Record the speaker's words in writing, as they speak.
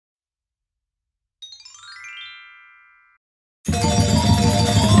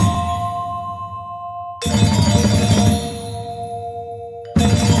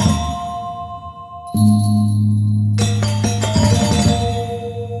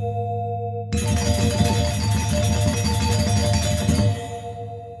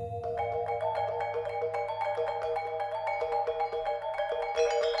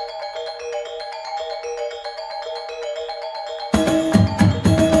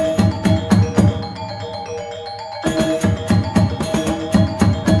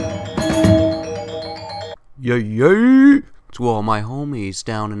Yay! To all my homies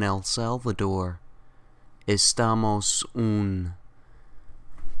down in El Salvador. Estamos un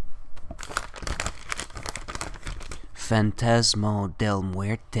Fantasma del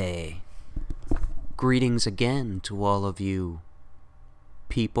Muerte. Greetings again to all of you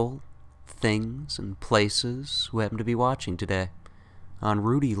people, things, and places who happen to be watching today. On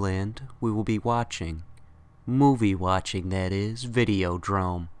RuudiLand, we will be watching, movie watching that is,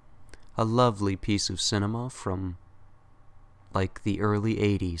 Videodrome. A lovely piece of cinema from, like, the early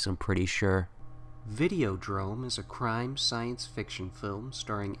 80s, I'm pretty sure. Videodrome is a crime science fiction film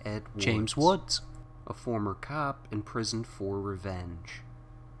starring James Woods, a former cop imprisoned for revenge.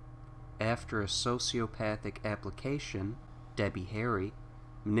 After a sociopathic application, Debbie Harry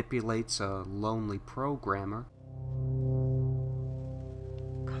manipulates a lonely programmer.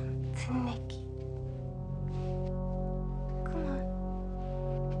 Come to Nikki. Come on.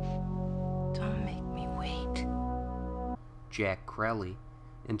 Don't make me wait. Jack Crelly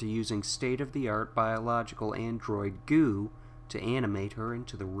into using state-of-the-art biological android goo to animate her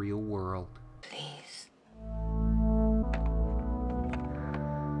into the real world. Please.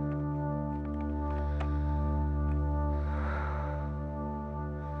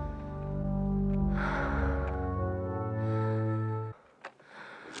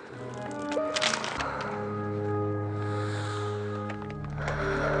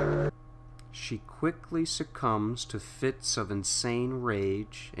 She quickly succumbs to fits of insane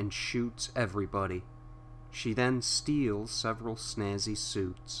rage and shoots everybody. She then steals several snazzy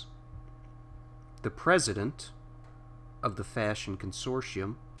suits. The president of the fashion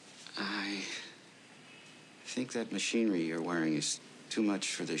consortium... I think that machinery you're wearing is too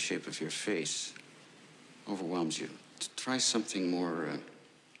much for the shape of your face. Overwhelms you. Try something more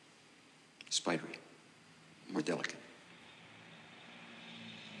spidery, more delicate.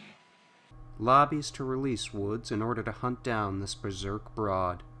 lobbies to release Woods in order to hunt down this berserk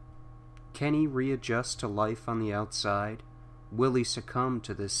broad. Can he readjust to life on the outside? Will he succumb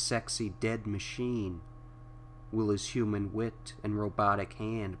to this sexy dead machine? Will his human wit and robotic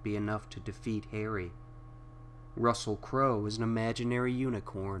hand be enough to defeat Harry? Russell Crowe is an imaginary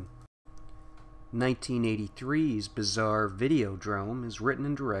unicorn. 1983's bizarre Videodrome is written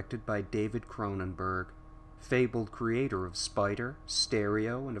and directed by David Cronenberg, fabled creator of Spider,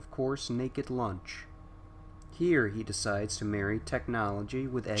 Stereo, and of course Naked Lunch. Here he decides to marry technology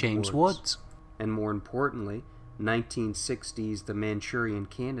with James Woods. And more importantly, 1960s The Manchurian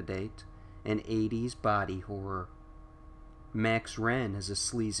Candidate, and 80s body horror. Max Wren is a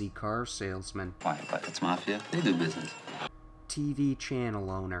sleazy car salesman. Why, but it's mafia. They do business. TV channel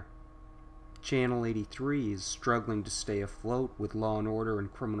owner. Channel 83 is struggling to stay afloat with Law and Order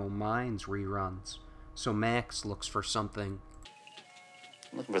and Criminal Minds reruns, so Max looks for something.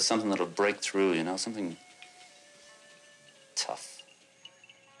 I'm looking for something that'll break through, you know, something tough.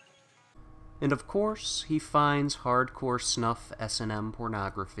 And of course, he finds hardcore snuff S&M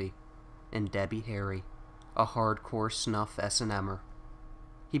pornography, and Debbie Harry, a hardcore snuff S&Mer.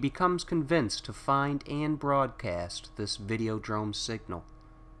 He becomes convinced to find and broadcast this Videodrome signal.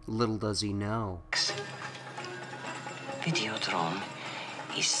 Little does he know. Videodrome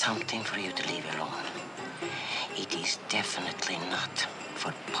is something for you to leave alone. It is definitely not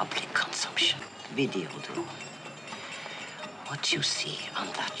for public consumption. Videodrome. What you see on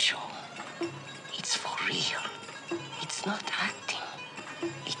that show, it's for real. It's not acting.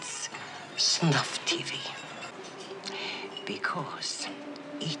 It's snuff TV. Because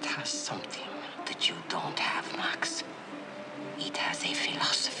it has something that you don't have, Max. It has a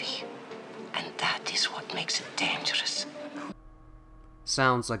philosophy, and that is what makes it dangerous.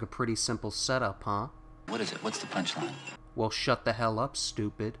 Sounds like a pretty simple setup, huh? What is it? What's the punchline? Well, shut the hell up,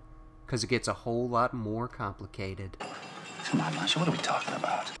 stupid, because it gets a whole lot more complicated. Come on, Masha, what are we talking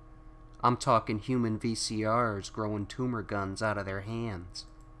about? I'm talking human VCRs growing tumor guns out of their hands.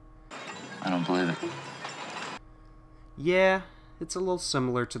 I don't believe it. Yeah, it's a little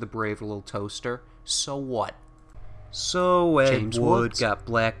similar to the Brave Little Toaster. So what? So Ed James Wood Woods got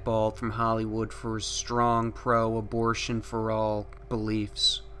blackballed from Hollywood for his strong pro-abortion for all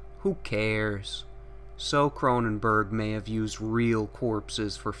beliefs. Who cares? So Cronenberg may have used real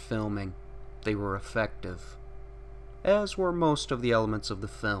corpses for filming. They were effective. As were most of the elements of the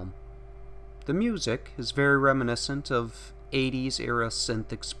film. The music is very reminiscent of 80s era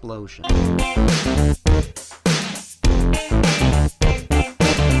synth explosion.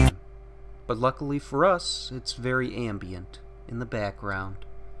 But luckily for us, it's very ambient, in the background,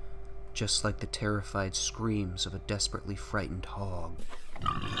 just like the terrified screams of a desperately frightened hog.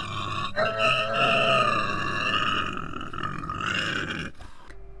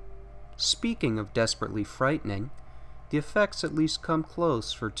 speaking of desperately frightening, the effects at least come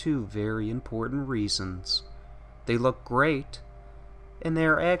close for two very important reasons. They look great, and they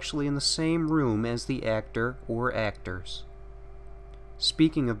are actually in the same room as the actor or actors.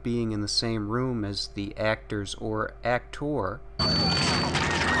 Speaking of being in the same room as the actors or actor,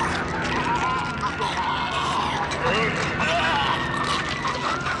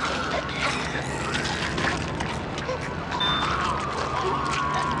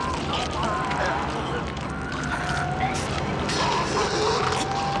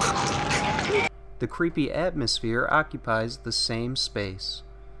 the creepy atmosphere occupies the same space.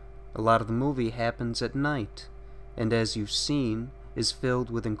 A lot of the movie happens at night, and as you've seen, is filled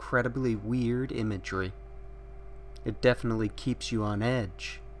with incredibly weird imagery. It definitely keeps you on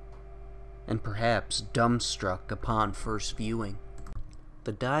edge, and perhaps dumbstruck upon first viewing.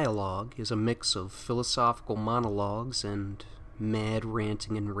 The dialogue is a mix of philosophical monologues and mad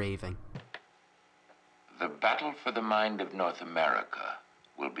ranting and raving. The battle for the mind of North America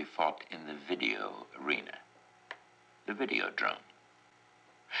will be fought in the video arena, the Videodrome.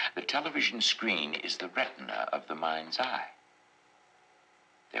 The television screen is the retina of the mind's eye.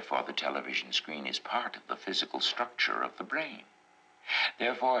 Therefore, the television screen is part of the physical structure of the brain.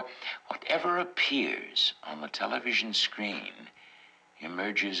 Therefore, whatever appears on the television screen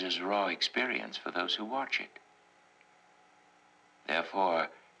emerges as raw experience for those who watch it. Therefore,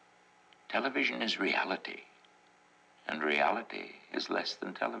 television is reality, and reality is less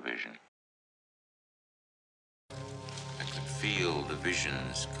than television. I could feel the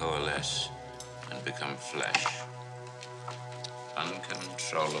visions coalesce and become flesh.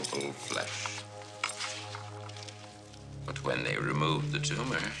 Uncontrollable flesh. But when they removed the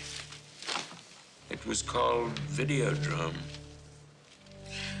tumor, it was called Videodrome.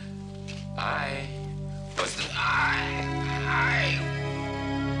 I was.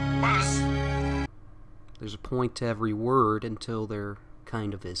 There's a point to every word until there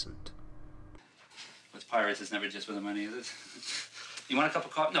kind of isn't. With pirates, it's never just for the money, is it? You want a cup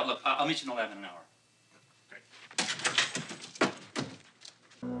of coffee? No, look, I'll meet you in 11 in an hour.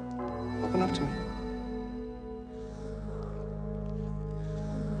 Open up to me.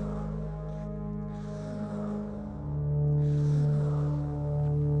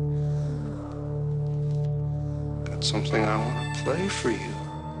 Got something I want to play for you.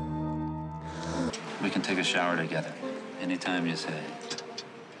 We can take a shower together, anytime you say.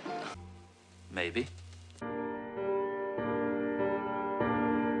 Maybe.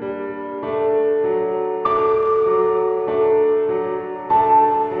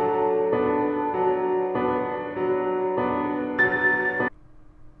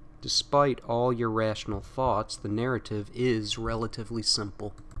 Despite all your rational thoughts, the narrative is relatively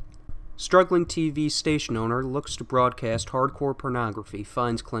simple. Struggling TV station owner looks to broadcast hardcore pornography,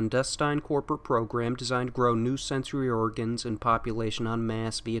 finds clandestine corporate program designed to grow new sensory organs and population en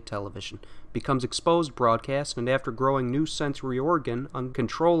masse via television, becomes exposed broadcast, and after growing new sensory organ,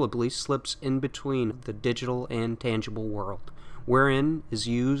 uncontrollably slips in between the digital and tangible world, wherein is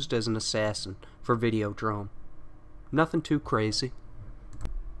used as an assassin for Videodrome. Nothing too crazy.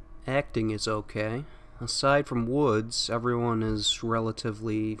 Acting is okay. Aside from Woods, everyone is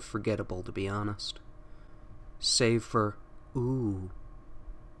relatively forgettable, to be honest. Save for, ooh,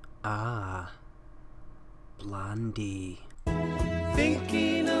 ah, Blondie.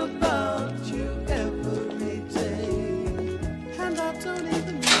 Thinking about you every day, and I don't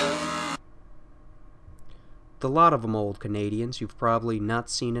even know. The lot of them old Canadians you've probably not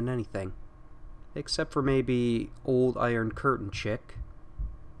seen in anything. Except for maybe Old Iron Curtain Chick.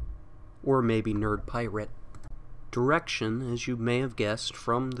 Or maybe Nerd Pirate. Direction, as you may have guessed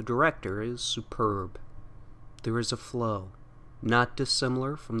from the director, is superb. There is a flow, not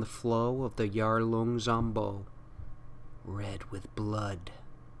dissimilar from the flow of the Yarlung Zombo, red with blood.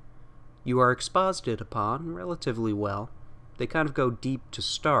 You are exposited upon relatively well. They kind of go deep to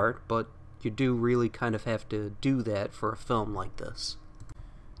start, but you do really kind of have to do that for a film like this.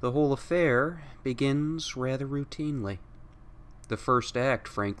 The whole affair begins rather routinely. The first act,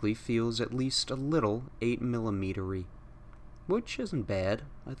 frankly, feels at least a little 8mm-y, which isn't bad.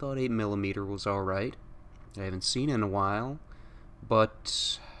 I thought 8mm was alright. I haven't seen it in a while,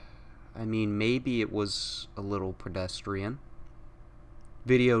 but, I mean, maybe it was a little pedestrian.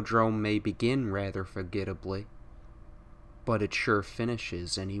 Videodrome may begin rather forgettably, but it sure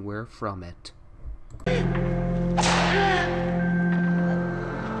finishes anywhere from it.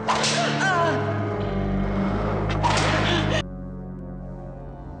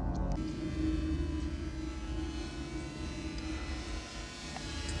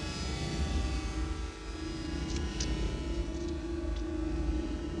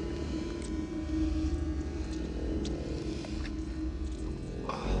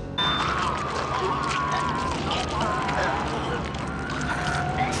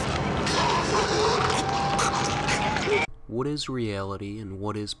 What is reality and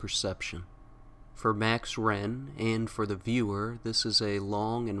what is perception? For Max Wren, and for the viewer, this is a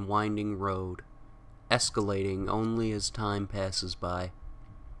long and winding road, escalating only as time passes by.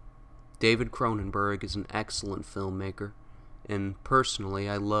 David Cronenberg is an excellent filmmaker, and personally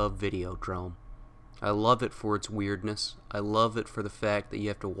I love Videodrome. I love it for its weirdness. I love it for the fact that you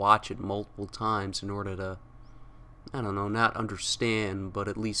have to watch it multiple times in order to, I don't know, not understand, but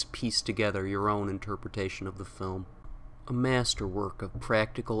at least piece together your own interpretation of the film. A masterwork of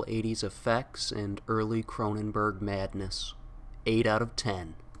practical 80s effects and early Cronenberg madness. 8 out of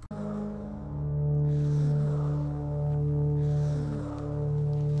 10.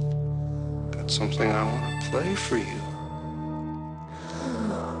 Got something I want to play for you.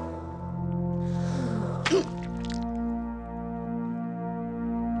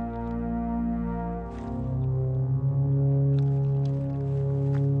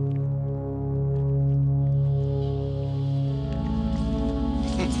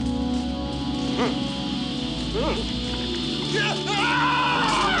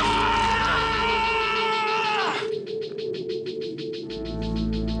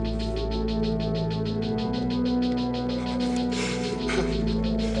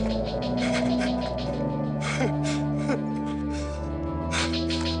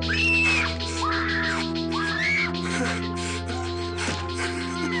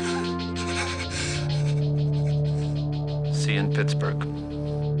 See you in Pittsburgh.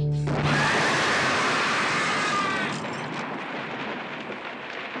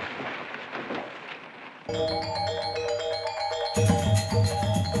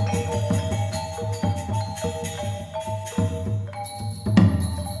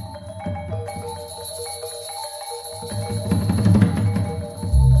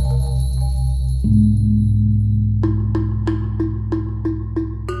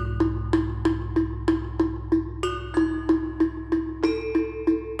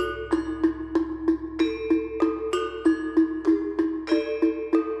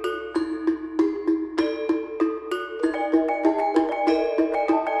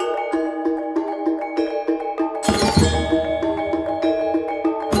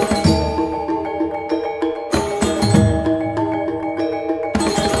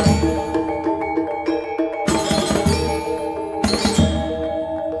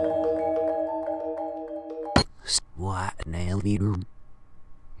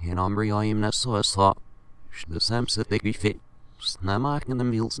 De sämsta det vi fick. Snämmaken de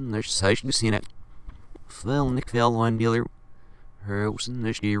milsen när särskilt sina. Väldigt kväll och en delar. Husen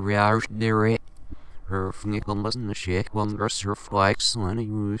när de rör det. Hörfningen måste när check vandrar flax och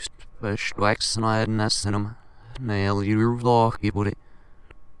en just flax när nästan om. När you vlog på det.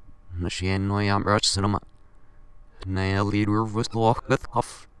 När sen när jag röstar om. När lider was locket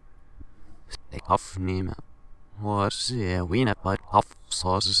off. Det off name. Was we not but off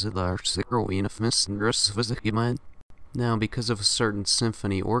sauces that are sicker we enough miss and dress physical mind. Now, because of a certain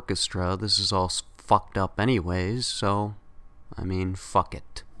symphony orchestra, this is all fucked up anyways, so I mean, fuck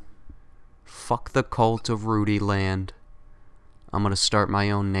it. Fuck the cult of RuudiLand. I'm gonna start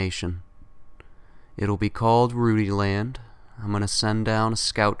my own nation. It'll be called RuudiLand. I'm gonna send down a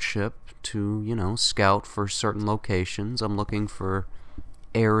scout ship to, you know, scout for certain locations. I'm looking for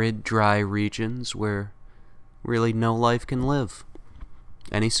arid, dry regions where really no life can live.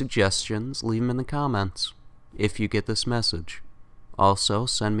 Any suggestions, leave them in the comments, if you get this message. Also,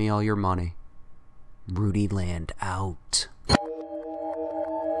 send me all your money. RuudiLand out.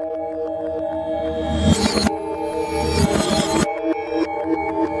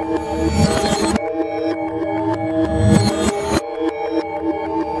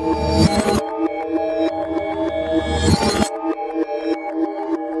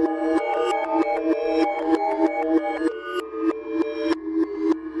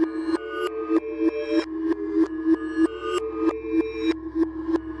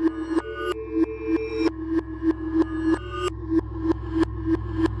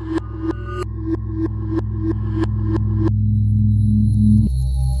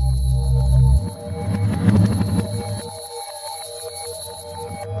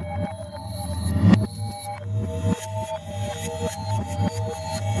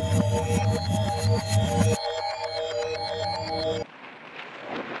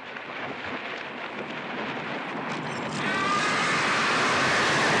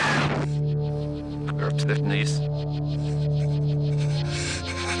 Up to their knees.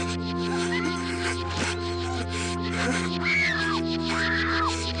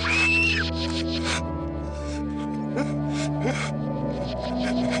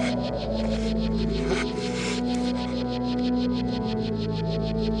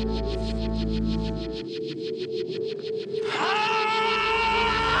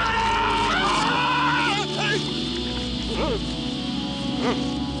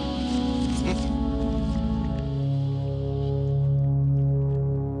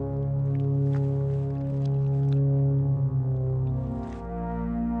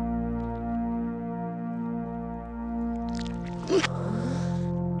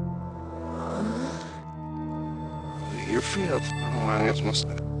 jetzt muss.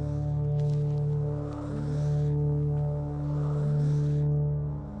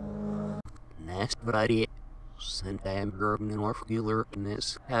 Näst varje sent Ambergen and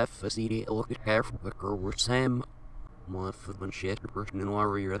Orfgulerkness half a CD look at half Wicker were Sam. Month of when shit person and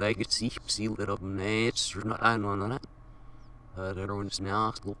warrior they could see it up nets or not on it. Everyone's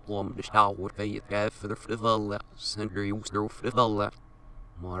now still plumb the style what they have for the Flavella. Sender used their Flavella.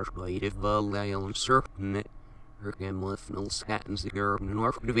 Mars blade of Valley and certain it. Her gamliff and scattens the girl and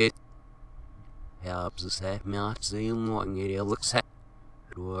Orf of it. Helps us have not seen long it looks at.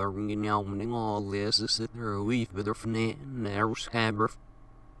 Ringen jamning all this sit there a week with her fnet and narrow scabber.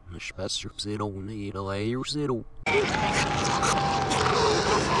 The spesser sit on it a layer sit on.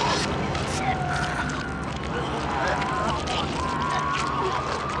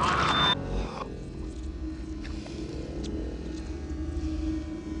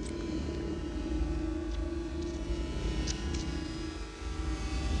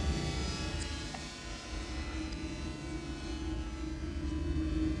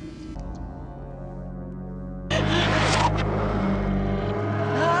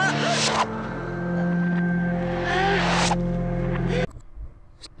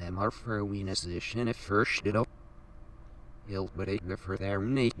 For Venus edition at first it up. He'll but it for their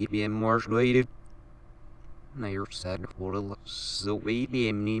naked being more related. Near said for the so we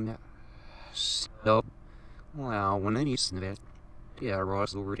be name stop. Well, when any snip, yeah,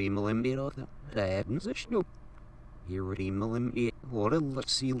 Ross already millimeter of them. That happens a snoop. Here already millimeter. What a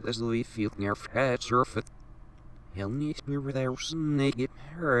let's see as we feel near fat surface. He'll need to be with our naked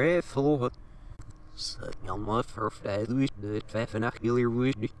hair full of. So, young love for fat Louis, the Faffanacular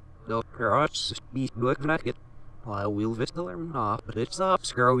Ruudi. Dr. Arts speak work naked. I will whistle or not, but it's up,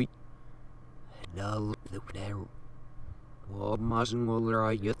 scrowy. Now look there. What mazing will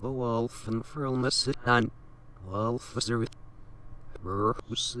I get the wolf and firmness sit down? Wolf was there. Burr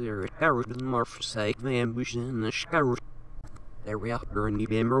was there. Harrod and Murph sake the ambush in the shower. There we are, Bernie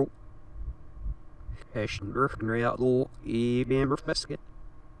Bamber. Passion Burton outlaw, a Bamber basket.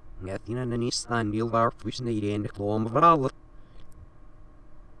 Nothing on any stand deal bar, which need in the clone of all.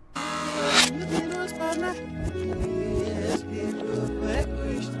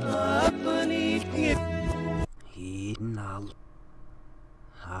 Hidden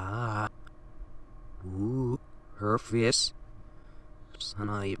ah, ooh, her face. Son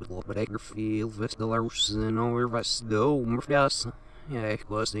I will but egger feel with the larsen over was do more fast. Yeah, I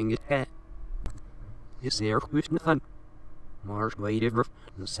was in it cat. Is there nothing? Mars waited for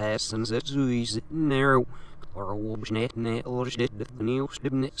the assassins that easy narrow. Or a wolf's net net or did the new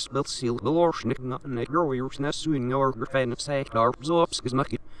stibnet spell seal the lorschnick not in a girl you're not soon or your fan of sack or absorbs because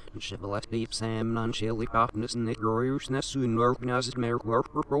mucky. And Chevrolet deep Sam non shelly popness and the girl you're not soon organize it mere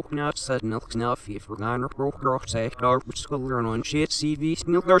work or broken out sudden elks now if you forgot or broke off sack or which scholar on shit CV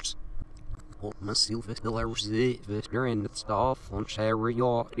snilgers. What my silver still ever see if you're in the stuff on Sherry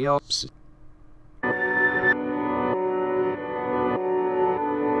yacht the opposite.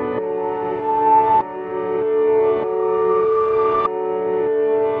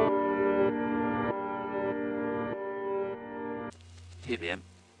 PM.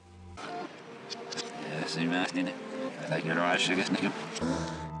 Ja, zie je mij niet. Lijkt je eruit, zeg eens niet.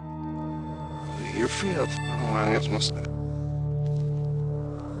 You're free of. Oh, jetzt muss.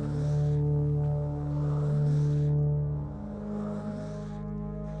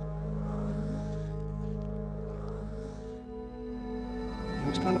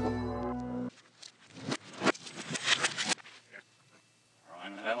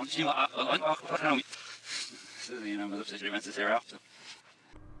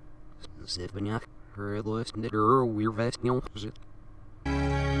 Sivanya, her list in the door, we're vesting opposite.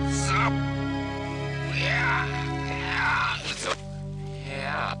 Ja.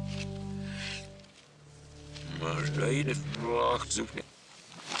 Maar zij de vraag zoeken.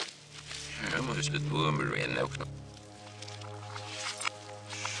 Ja, maar is het boemer weer nou knap.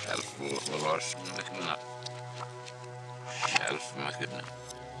 Zelf voor was met zelf mag het nou.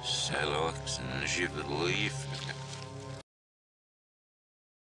 Zelfs een schip lief.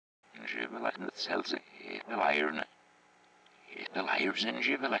 Jibbelet met zelfs de liar. De liars in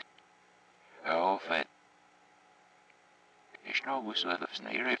Jibbelet. Oh, vet. Is nou was dat of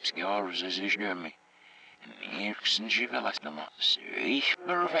sneeuwripski ours is me. En eerst in Jibbelet dan zeer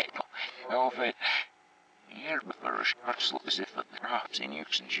perfect. Oh, vet. Hier before startsel is if the crops in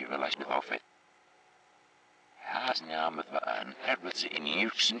eerst in Jibbelet met oh, vet. Ja, is nou met een herbert in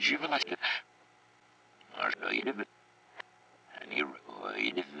eerst in Jibbelet. Maar zo je het. En hier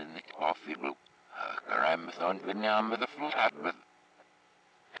waited in the coffee room. I'm with on the name of the flat.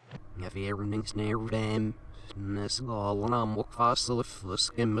 Have everything's near them. Nesgal en amok vassel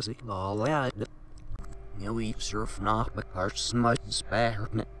fuskimmes ik al uit. Nu surf nach bekar smut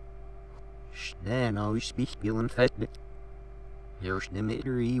spärne. Sten au spiegelen fette. Here's the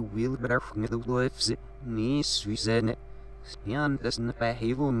middery wheel berfing the lives nis wie zene. Stian des ne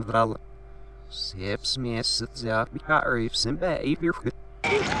behevon vrall. Seps mes het ja bekar ifs en behavior.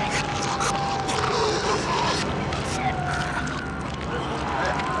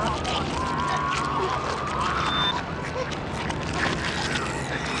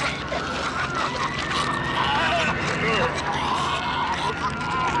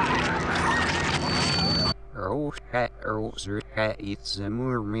 Sir cat eats a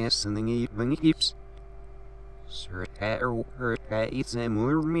more mess than the evening keeps. Sir cat or her cat eats a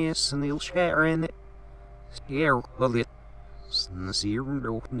more mess than the shatter in it. Scare well it. Snazir and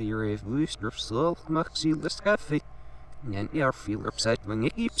open the area of booster of self maxi the cafe. And you feel upset when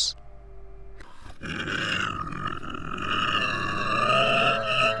it keeps.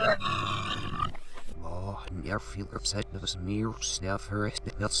 Oh, and you feel upset with this mere stuff her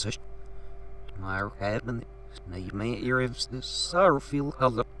such. My cabin. Now you may hear if this sorrowful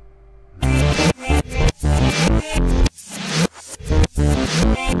color.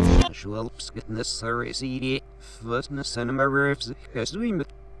 Schwelps getting this sorry CD. First in the cinema revs, because we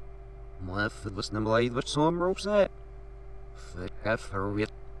met. My foot was number 8 with some ropes at. Foot got for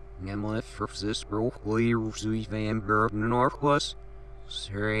it. And my first this broke clear, Sui Van Bergen Northwest.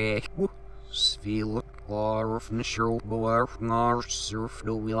 Sorry, Sveel. From the show, boy, from our surf,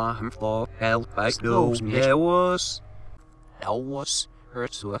 no, we let him fall, held back those. That was.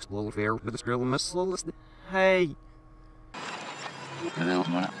 Hurt so us little fair with this girl missile. Hey.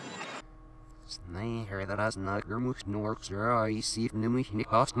 Snay, her that has not your moose nor sir, I see if Nimmy in the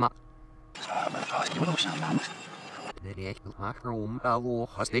cost map. The day will make her own bellow,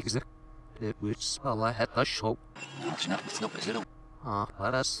 has taken the which spell I had the show. Ah,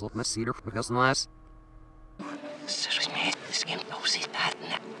 but I slip my cedar because nice. Sir met skin knows it that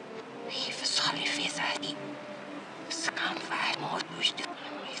now. He was sorry for that. Scam five more pushed it.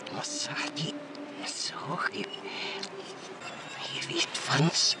 It was sorry. So he wished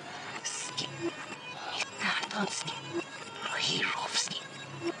funds. Skin. It can't on skin. He rovskin.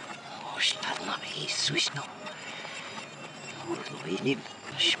 Mosh that not he switched no. Although he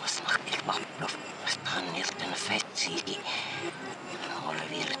she was not the bump of Stanil and Fat City. All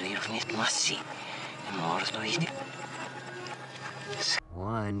of it do you need massy.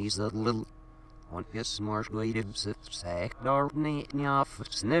 One is a little one is more relative sack dark off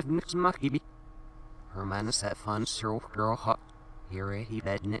sniffing mucky. Her man is that fun stroke girl hot. Here he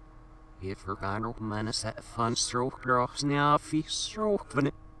betting it. If her kind man is that fun stroke girl sniffy stroke in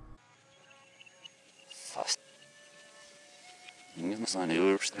it. Fast. Ingen zijn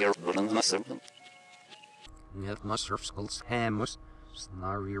uur sterk worden met z'n. Net master of skulls hammers.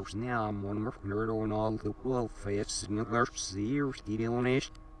 Snarriers now, one more nerd on all the welfare signal seers, the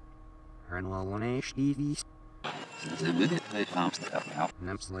donation. And all on Ash TVs. The minute they found the up now.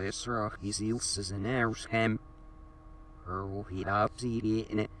 Nemsless rock, his eels is an air's ham. Her will heat up the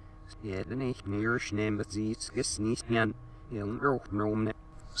in it. Stead and a nearish name, but these sneeze man. Young girl, no net.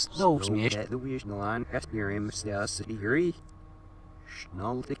 Slow smash at the wish no line, Caspian, Mr. City here.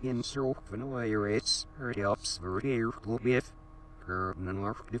 Schnall the kin stroke from away rates. Her ups for the air, club if. And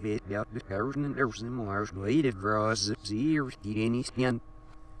work the vet out the curtain and there's some more waited for us if the ears get any skin.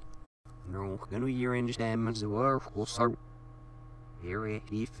 No, can we hear in the stamens the work will start. Here, if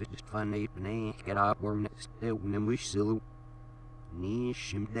it's fun, get up or next day when we salute.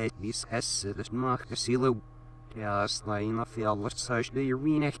 Niche him that discuss the smoke a silo. Just lying off the outlet such the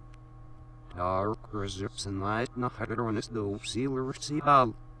arena. Dark reserves and light, not harder on his dough, sealer, sea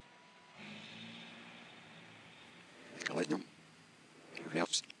ball.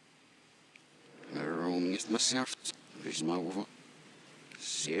 Helps. Waarom is het mezelf? Wees maar over.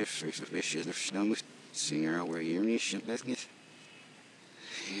 Zeer verwisje er snel zinger waar hier niet let niet.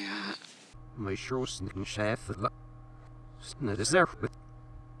 Ja. My shorts and chef of luck. Sned is there, but.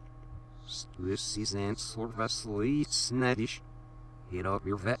 Stuis and sort vessel eats snedish. Hit up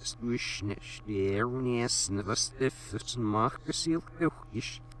your vest wish nish. The air nies never stiff. It's mark a seal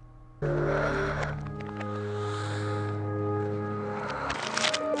ish.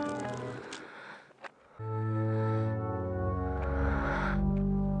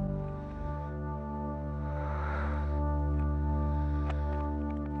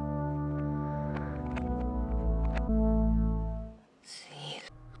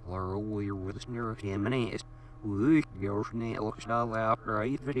 Near him and asked, "Who goes nail stall out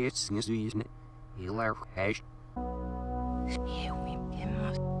right for this is using it? He'll have cash." Speel we him.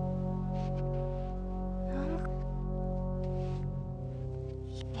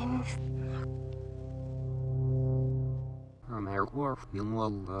 war film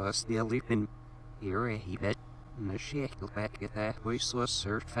will still living here he bet na shekel back at that we so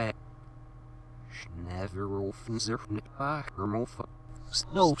cert fat never offen zerfnet back or mofa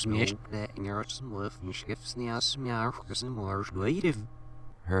snows me that in your smooth and shifts the ass me arcus and more native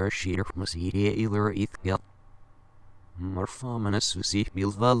her sheer must eat either eat get more faminus we see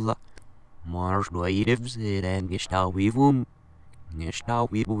bilvalla more natives and gestau we wum gestau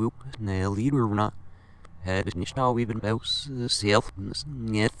we whoop nail leader not had nicht auch even baus self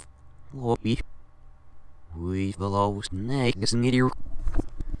net lobby we will always negs in your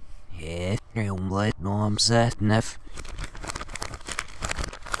head let no I'm set nef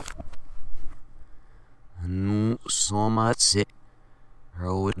no so much it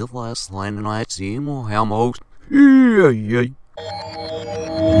road the last line and I see more how most